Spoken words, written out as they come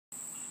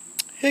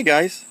Hey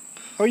guys,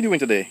 how are you doing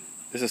today?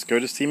 This is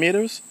Curtis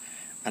Tomatoes,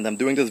 and I'm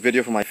doing this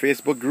video for my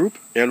Facebook group,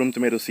 Heirloom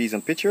Tomato Seeds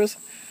and Pictures,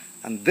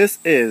 and this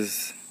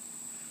is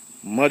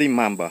Muddy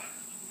Mamba.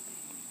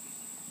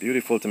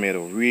 Beautiful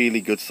tomato,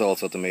 really good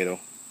salsa tomato.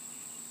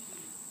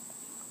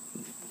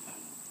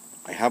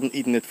 I haven't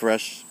eaten it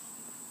fresh.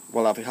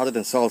 Well, I've had it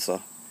in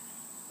salsa,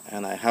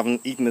 and I haven't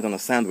eaten it on a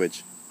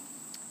sandwich.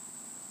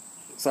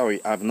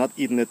 Sorry, I've not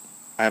eaten it.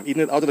 I have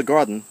eaten it out of the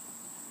garden,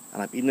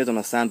 and I've eaten it on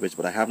a sandwich,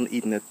 but I haven't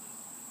eaten it,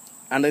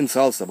 and in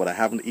salsa, but I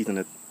haven't eaten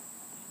it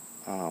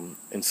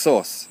in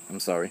sauce.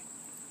 I'm sorry.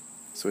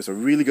 So it's a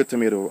really good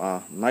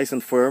tomato, nice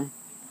and firm.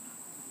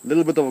 A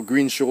little bit of a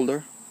green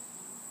shoulder,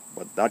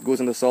 but that goes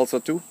in the salsa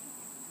too.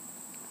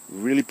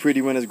 Really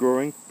pretty when it's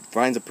growing.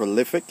 Vines are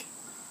prolific.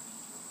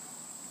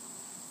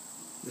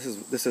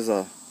 This is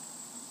a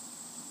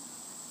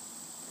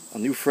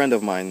new friend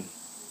of mine,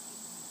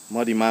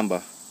 Muddy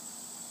Mamba.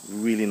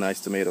 Really nice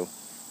tomato.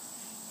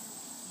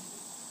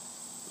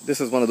 This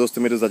is one of those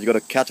tomatoes that you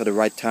gotta catch at the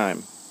right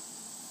time.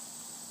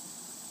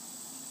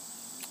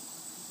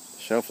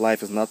 Shelf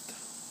life is not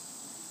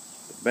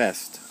the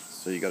best,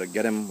 so you gotta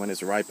get him when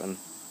it's ripe and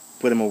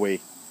put him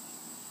away.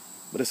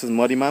 But this is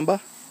Muddy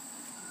Mamba,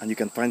 and you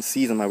can find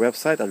seeds on my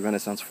website at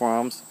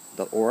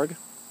renaissancefarms.org.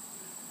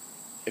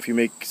 If you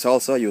make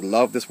salsa, you'll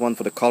love this one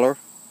for the color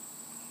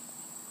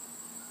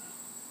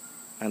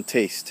and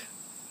taste.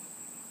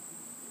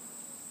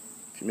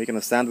 If you're making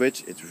a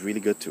sandwich, it's really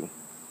good too.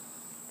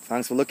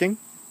 Thanks for looking.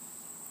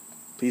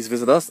 Please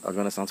visit us at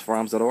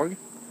renaissancefarms.org,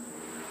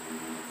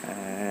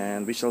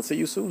 and we shall see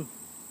you soon.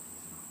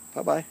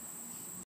 Bye-bye.